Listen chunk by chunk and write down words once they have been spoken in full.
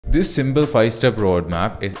This simple 5-step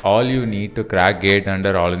roadmap is all you need to crack GATE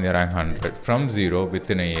under All India Rank 100 from zero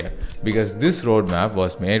within a year. Because this roadmap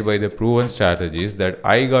was made by the proven strategies that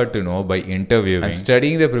I got to know by interviewing and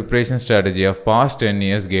studying the preparation strategy of past 10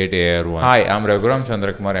 years GATE AR1. Hi, I'm Rahuram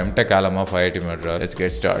Chanthrakumar, MTech Alum of IIT Madras. Let's get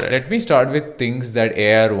started. Let me start with things that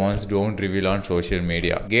AR1s don't reveal on social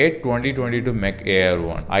media. GATE 2022 MEC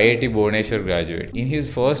AR1, IIT Bhubaneswar graduate. In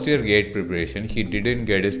his first year GATE preparation, he didn't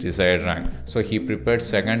get his desired rank, so he prepared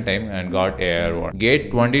second time and got AR1. GATE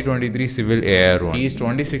 2023 Civil AR1. He is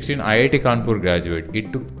 2016 IIT Kanpur graduate.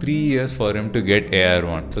 It took 3 years for him to get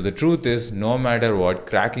AR1. So the truth is, no matter what,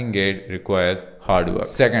 cracking GATE requires hard work.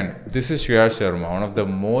 Second, this is Shreshth Sharma, one of the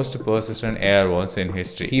most persistent AR1s in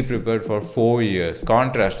history. He prepared for 4 years.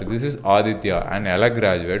 Contrast, this is Aditya, an LA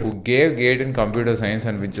graduate who gave GATE in computer science,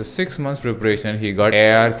 and with just 6 months preparation, he got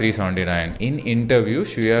AR 379. In interview,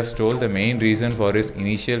 Shreshth told the main reason for his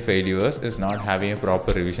initial failures is not having a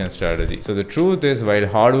proper revision strategy. So the truth is, while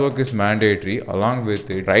hard work is mandatory, along with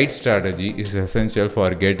it, right strategy is essential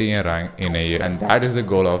for getting a rank in a year. And that is the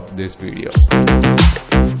goal of this video.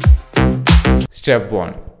 Step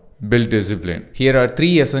 1. Build discipline. Here are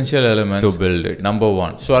 3 essential elements to build it. Number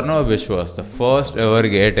 1. Swarnava Vishwas, the first ever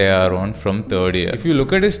GATE AR1 from 3rd year. If you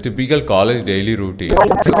look at his typical college daily routine,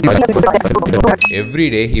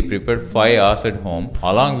 every day he prepared 5 hours at home.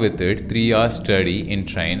 Along with it, 3 hours study in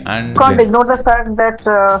train and... Can't ignore the fact that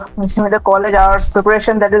the college hours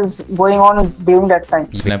preparation that is going on during that time.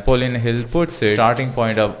 Napoleon Hill puts it, starting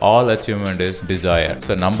point of all achievement is desire.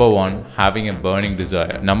 So number 1, having a burning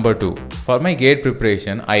desire. Number 2, for my GATE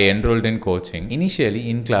preparation, I enrolled in coaching. Initially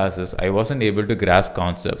in classes, I wasn't able to grasp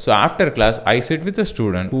concepts. So after class, I sit with a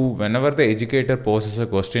student who, whenever the educator poses a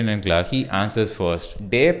question in class, he answers first.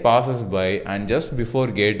 Day passes by, and just before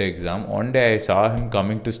GATE exam, one day I saw him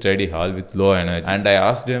coming to study hall with low energy, and I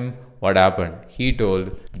asked him what happened. He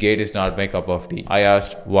told, GATE is not my cup of tea. I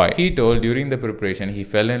asked why. He told during the preparation he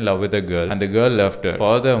fell in love with a girl and the girl left her.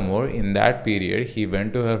 Furthermore, in that period, he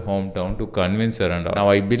went to her hometown to convince her and all. Now,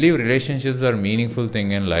 I believe relationships are a meaningful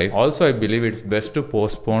thing in life. Also, I believe it's best to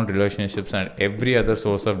postpone relationships and every other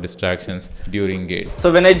source of distractions during GATE.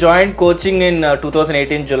 So when I joined coaching in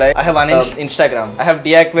 2018 July, I have unhinged Instagram. I have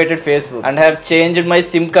deactivated Facebook and I have changed my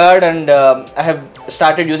SIM card, and I have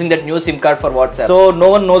started using that new SIM card for WhatsApp. So no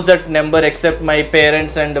one knows that number except my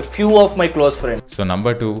parents and a few of my close friends. So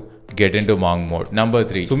number 2, get into monk mode. Number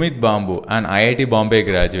 3, Sumit Bambu, an IIT Bombay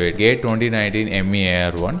graduate, GATE 2019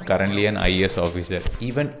 MEAR1, currently an IAS officer.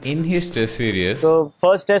 Even in his test series, तो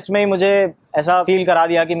first test में ही मुझे ऐसा feel करा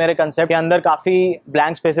दिया कि मेरे concept के अंदर काफी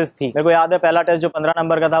ब्लैंक स्पेसेस थी. मेरे को याद है पहला टेस्ट जो 15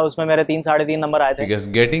 नंबर का था उसमें मेरे 3-3.5 नंबर आए थे. Because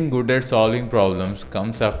getting good at solving problems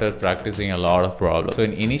comes after practicing a lot of problems. So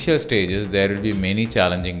in initial stages, there will be many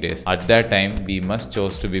challenging days. At that time, we must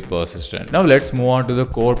choose to be persistent. Now let's move on to the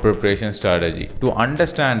core preparation strategy. To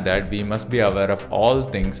understand that, we must be aware of all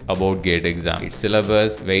things about GATE exam. Its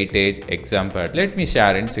syllabus, weightage, exam pattern. Let me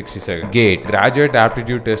share in 60 seconds. GATE, Graduate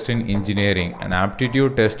Aptitude Test in Engineering, an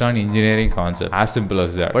aptitude test on engineering concept. As simple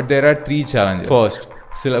as that. But there are 3 challenges. First,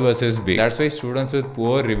 syllabus is big. That's why students with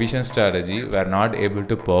poor revision strategy were not able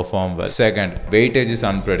to perform well. Second, weightage is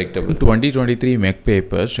unpredictable. 2023 MEC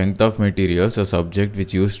paper, Strength of Materials, a subject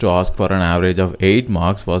which used to ask for an average of 8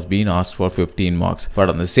 marks, was being asked for 15 marks. But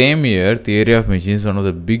on the same year, Theory of Machines, one of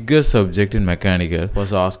the biggest subject in mechanical,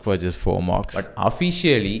 was asked for just 4 marks. But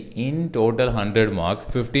officially, in total 100 marks,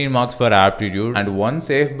 15 marks for aptitude, and one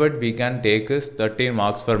safe bet we can take is 13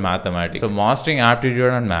 marks for mathematics. So mastering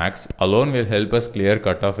aptitude and maths alone will help us clear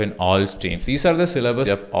cutoff in all streams. These are the syllabus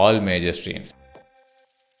of all major streams.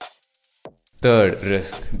 Third,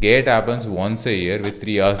 risk. GATE happens once a year with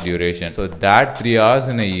 3 hours duration. So that 3 hours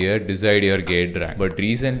in a year decide your GATE rank. But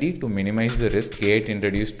recently, to minimize the risk, GATE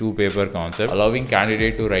introduced 2-paper concept, allowing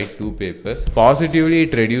candidate to write 2 papers. Positively,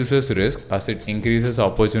 it reduces risk as it increases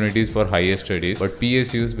opportunities for higher studies, but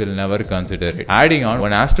PSUs will never consider it. Adding on,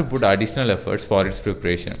 one has to put additional efforts for its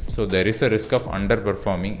preparation. So there is a risk of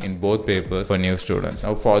underperforming in both papers for new students.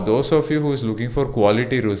 Now, for those of you who is looking for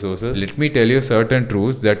quality resources, let me tell you certain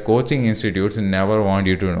truths that coaching institutes never want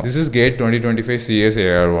you to know. This is GATE 2025 CS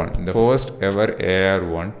AR1, the first ever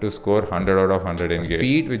AR1 to score 100 out of 100 in GATE.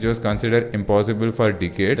 Feat which was considered impossible for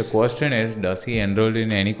decades. The question is, does he enroll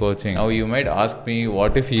in any coaching? Now you might ask me,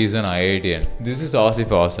 what if he is an IITian? This is Asif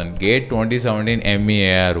Hassan, GATE 2017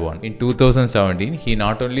 MEAR1. In 2017, he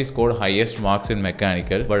not only scored highest marks in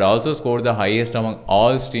mechanical, but also scored the highest among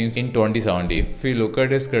all streams in 2017. If we look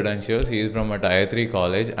at his credentials, he is from a tier 3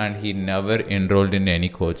 college and he never enrolled in any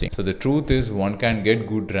coaching. So the truth is, one can get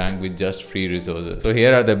good rank with just free resources. So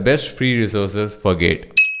here are the best free resources for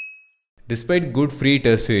GATE. Despite good free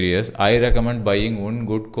test series, I recommend buying one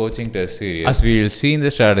good coaching test series. As we will see in the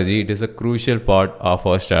strategy, it is a crucial part of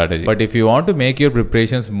our strategy. But if you want to make your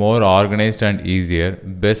preparations more organized and easier,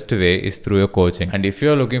 best way is through your coaching. And if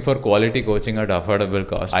you are looking for quality coaching at affordable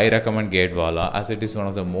cost, I recommend GATE Wallah, as it is one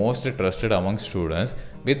of the most trusted among students,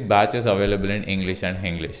 with batches available in English and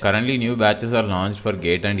Hinglish. Currently, new batches are launched for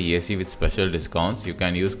GATE and ESE with special discounts. You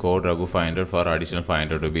can use code RAGU500 for additional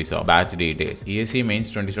 500 rupees off. Batch details: ESE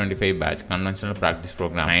Mains 2025 batch, conventional practice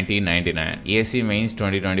program 1999. ESE Mains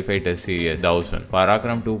 2025 test series 1000.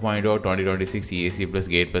 Parakram 2.0 2026 ESE plus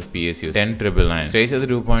GATE plus PSUs 10,999. Shreshth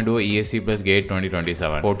 2.0 ESE plus GATE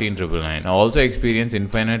 2027 14,999. Now also experience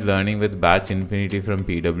infinite learning with batch infinity from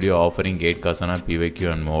PW, offering GATE Kasana,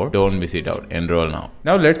 PYQ and more. Don't miss it out. Enroll now.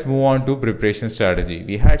 Now let's move on to preparation strategy.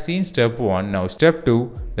 We had seen step 1, now step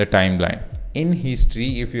 2, the timeline. In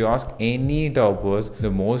history, if you ask any toppers,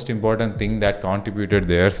 the most important thing that contributed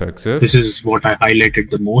their success, this is what I highlighted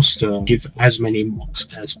the most. Give as many mocks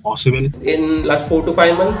as possible. In last 4 to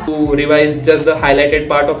 5 months, to revise just the highlighted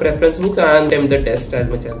part of reference book and attempt the test as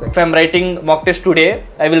much as I can. If I'm writing mock test today,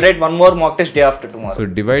 I will write one more mock test day after tomorrow. So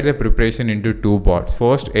divide the preparation into 2 parts.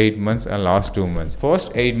 First 8 months and last 2 months.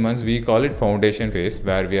 First 8 months we call it foundation phase,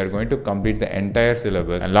 where we are going to complete the entire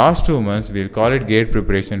syllabus, and last 2 months we'll call it GATE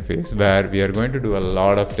preparation phase, where we are going to do a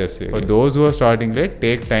lot of test series. For those who are starting late,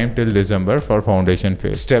 take time till December for foundation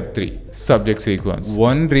phase. Step 3, subject sequence.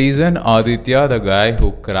 One reason Aditya, the guy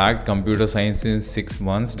who cracked computer science in 6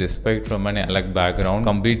 months despite from an elect background,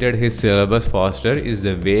 completed his syllabus faster is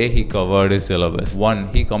the way he covered his syllabus. 1,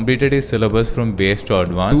 he completed his syllabus from base to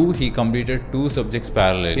advanced. 2, he completed 2 subjects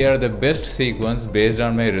parallel. Here are the best sequence based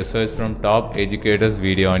on my research from top educators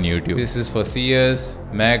video on YouTube. This is for CS,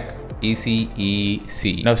 MEC,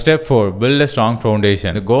 ECE. Now step 4, build a strong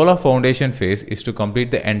foundation. The goal of foundation phase is to complete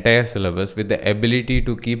the entire syllabus with the ability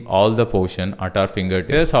to keep all the portion at our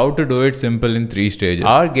fingertips. Here's how to do it simple in 3 stages.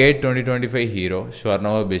 Our GATE 2025 hero,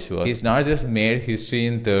 Swarnava Bishwas, is not just made history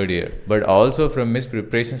in 3rd year, but also from his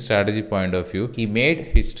preparation strategy point of view, he made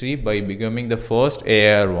history by becoming the first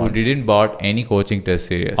AR1 who didn't bought any coaching test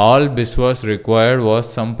series. All Bishwas required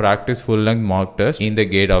was some practice full-length mock test in the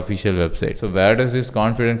GATE official website. So where does this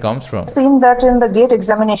confidence come from? Seen that in the GATE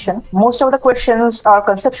examination, most of the questions are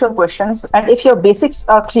conceptual questions, and if your basics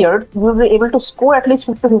are cleared, you will be able to score at least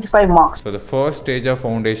 50 to 55 marks. So the first stage of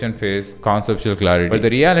foundation phase, conceptual clarity. But the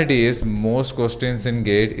reality is most questions in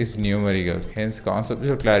GATE is numericals. Hence,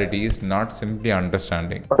 conceptual clarity is not simply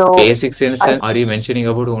understanding. So, basics in sense, are you mentioning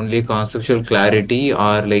about only conceptual clarity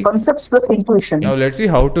or like concepts plus intuition? Now let's see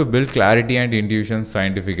how to build clarity and intuition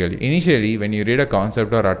scientifically. Initially, when you read a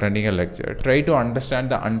concept or attending a lecture, try to understand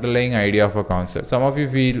the underlying idea of a concept. Some of you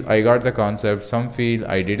feel I got the concept, some feel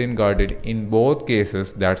I didn't got it. In both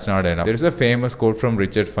cases, that's not enough. There is a famous quote from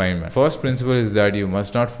Richard Feynman. First principle is that you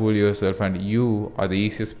must not fool yourself, and you are the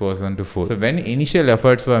easiest person to fool. So when initial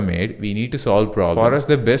efforts were made, we need to solve problems. For us,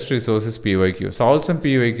 the best resource is PYQ. Solve some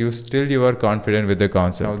PYQs till you are confident with the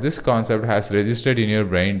concept. Now this concept has registered in your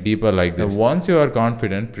brain deeper like this. Now, once you are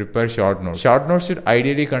confident, prepare short notes. Short notes should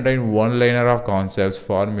ideally contain one liner of concepts,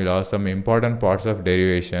 formulas, some important parts of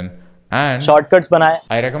derivation, and shortcuts बनाए.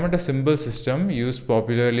 I recommend a simple system used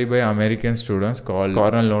popularly by American students called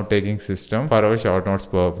cornell note-taking system for our short notes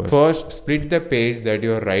purpose. First, split the page that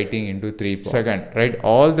you are writing into 3 parts. Second, write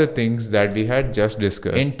all the things that we had just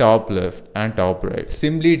discussed in top left and top right.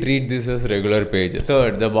 Simply treat this as regular pages.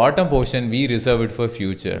 Third, the bottom portion we reserve it for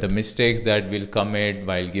future. The mistakes that will commit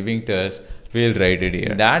while giving tests, we'll write it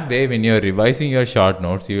here. That way, when you're revising your short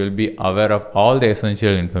notes, you will be aware of all the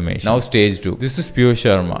essential information. Now stage 2. This is Pure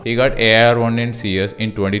Sharma. He got AR1 in CS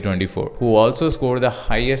in 2024, who also scored the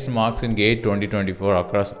highest marks in GATE 2024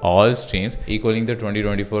 across all streams, equaling the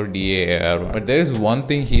 2024 DA AR1. But there is one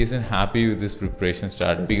thing he isn't happy with this preparation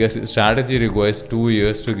strategy, because his strategy requires 2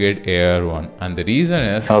 years to get AR1, and the reason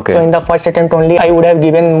is okay. So in the first attempt only, I would have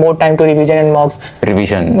given more time to revision and mocks.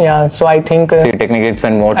 Revision. Yeah. So I think so you technically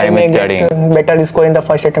spend more time in studying. Better score in the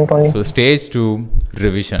first attempt only. So stage 2,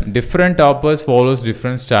 revision. Different toppers follows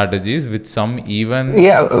different strategies, with some even.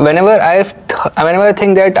 Yeah, whenever I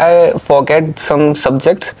think that I forget some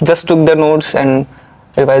subjects, just took the notes and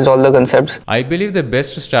revised all the concepts. I believe the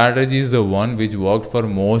best strategy is the one which worked for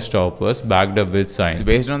most toppers, backed up with science. It's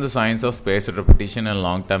based on the science of spaced repetition and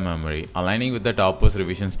long-term memory. Aligning with the toppers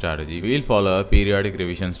revision strategy, we'll follow a periodic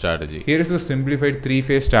revision strategy. Here is a simplified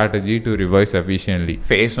 3-phase strategy to revise efficiently.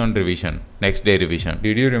 Phase 1, revision. Next day, revision.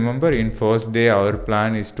 Did you remember in first day our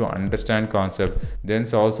plan is to understand concept, then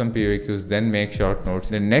solve some PYQs, then make short notes.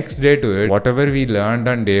 The next day to it, whatever we learned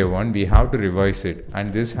on day 1, we have to revise it,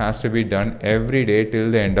 and this has to be done every day till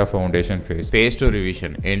till the end of foundation phase. Phase 2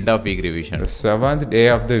 revision, end of week revision. The 7th day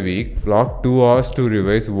of the week, block 2 hours to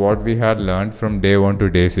revise what we had learned from day 1 to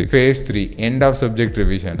day 6. Phase 3, end of subject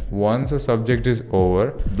revision. Once a subject is over,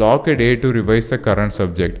 block a day to revise the current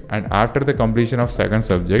subject, and after the completion of second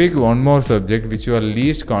subject, pick one more subject which you are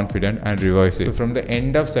least confident and revise it. So from the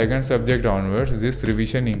end of second subject onwards, this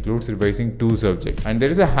revision includes revising 2 subjects, and there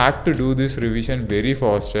is a hack to do this revision very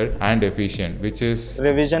faster and efficient, which is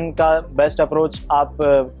revision का best approach आप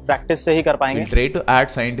practice से ही कर पाएंगे. We'll try to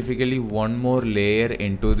add scientifically one more layer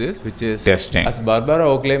into this, which is testing. As Barbara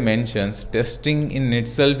Oakley mentions, testing in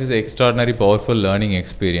itself is an extraordinary powerful learning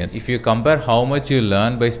experience. If you compare how much you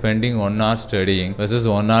learn by spending 1 hour studying versus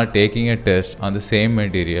 1 hour taking a test on the same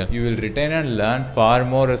material, you will retain and learn far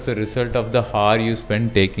more as a result of the hour you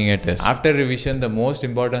spend taking a test. After revision, the most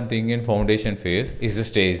important thing in foundation phase is the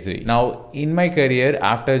stage 3. Now, in my career,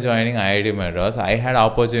 after joining IIT Madras, I had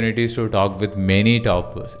opportunities to talk with many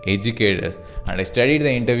toppers, educators, and I studied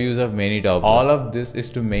the interviews of many toppers. All of this is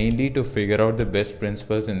to mainly to figure out the best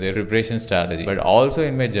principles in their preparation strategy. But also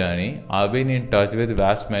in my journey, I've been in touch with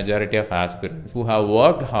vast majority of aspirants who have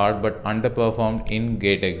worked hard but underperformed in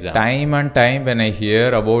GATE exam. Time and time when I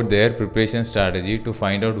hear about their preparation strategy to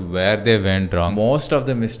find out where they went wrong, most of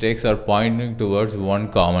the mistakes are pointing towards one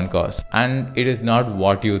common cause. And it is not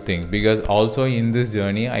what you think, because also in this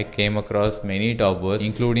journey, I came across many toppers,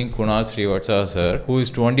 including Kunal Srivatsa sir, who is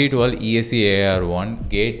 2012 ESE AR1,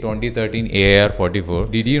 GATE 2013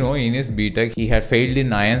 AR44. Did you know in his BTech, he had failed in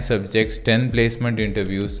 9 subjects, 10 placement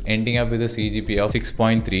interviews, ending up with a CGPA of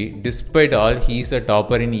 6.3. Despite all, he is a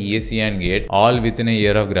topper in ESE and GATE, all within a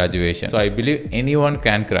year of graduation. So I believe anyone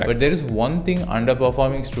can crack. But there is one thing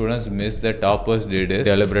underperforming students miss that toppers did is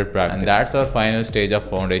deliberate practice. And that's our final stage of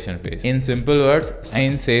foundation phase. In simple words,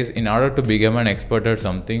 science says in order to become an expert at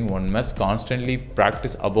something, one must constantly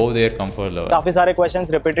practice above their comfort level. काफी सारे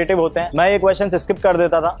questions repetitive होते हैं. मैं ये questions skip कर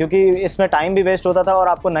देता था क्योंकि इसमें टाइम भी वेस्ट होता था और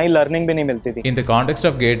आपको नई लर्निंग भी नहीं मिलती थी. In the context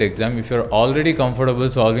of GATE exam, if you're already comfortable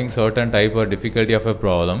solving certain type or difficulty of a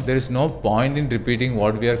problem, there is no point in repeating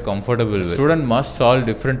what we are comfortable with. Student must solve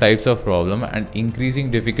different types of problem and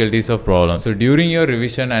increasing difficulties of problems. So during your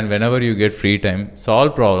revision and whenever you get free time,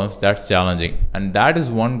 solve problems that's challenging. And that is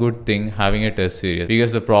one good thing having a test series,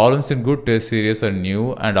 because the problems in good test series are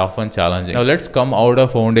new and often challenging. Now let's come out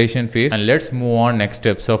of foundation phase and let's move on next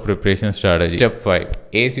steps of preparation strategy. Step 5.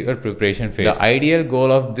 Ace your preparation phase. The ideal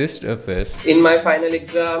goal of this step is, in my final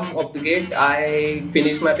exam of the GATE, I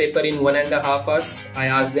finished my paper in 1.5 hours. I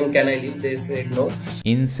asked them, can I leave? They said no.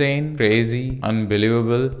 Insane, crazy,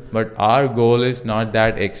 unbelievable. But our goal is not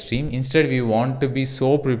that extreme. Instead, we want to be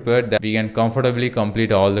so prepared that we can comfortably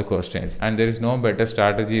complete all the questions. And there is no better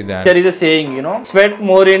strategy than, there is a saying, you know, sweat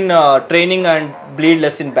more in training and bleed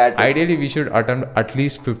less in battle. Ideally, we should attempt at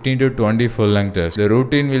least 15 to 20 full-length tests. The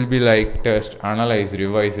routine will be like test, analyze,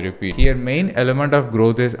 revise, repeat. Here, main element of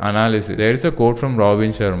growth is analysis. There is a quote from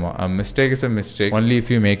Robin Sharma: a mistake is a mistake only if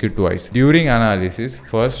you make it twice. During analysis,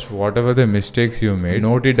 first, whatever the mistakes you made,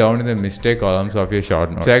 note it down in the mistake columns of your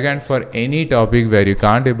short notes. Second, for any topic where you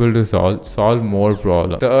can't able to solve more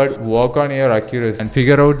problems. Third, work on your accuracy and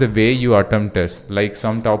figure out the way you attempt tests. Like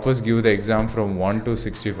some toppers give the exam from 1 to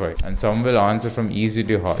 65 and some will answer from easy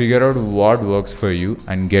to hard. Figure out what works for you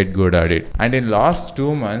and get good at it. And in last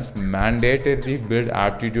 2 months, mandatorily build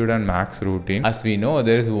aptitude and max routine. As we know,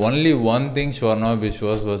 there is only one thing Shwarna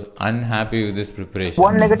Bishwas was unhappy with this preparation.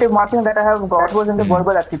 One negative marking that I have got was in the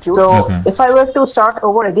verbal aptitude. So if I were to start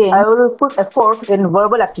over again, I will put effort in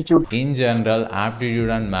verbal aptitude. In general, aptitude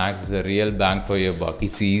and max is a real bang for your buck.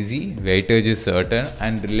 It's easy, weightage is certain,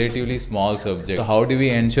 and relatively small subject. So how do we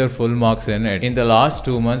ensure full marks in it? In the last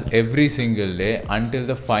 2 months, every single day until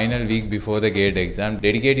the final week before the GATE exam,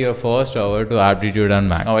 dedicate your first hour to aptitude and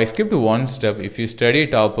max. Now I skipped one step. If you study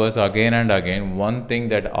toppers again and again, one thing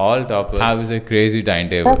that all toppers have is a crazy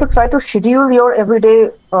timetable. You have to try to schedule your everyday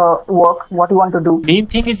work, what you want to do. Main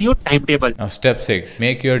thing is your timetable. Now step 6,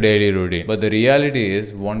 make your daily routine. But the reality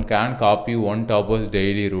is one can't copy one topper's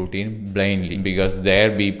daily routine blindly, because their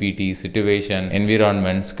BPT, situation,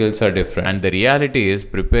 environment, skills are different. And the reality is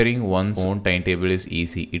preparing one's own timetable is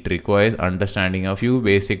easy. It requires understanding a few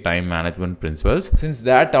basic time management principles. Since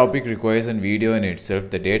that topic requires a video in itself,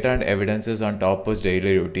 the data and evidences on toppers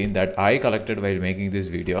daily routine that I collected while making this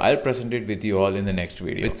video, I'll present it with you all in the next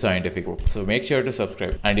video with scientific proof. So make sure to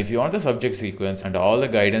subscribe. And if you want the subject sequence and all the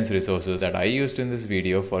guidance resources that I used in this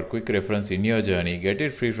video for quick reference in your journey, get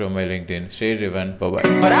it free from my LinkedIn. Stay driven. Bye-bye.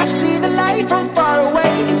 But I see the light from far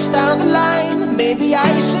away, it's down the line. Maybe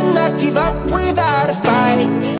I should not give up without a fight.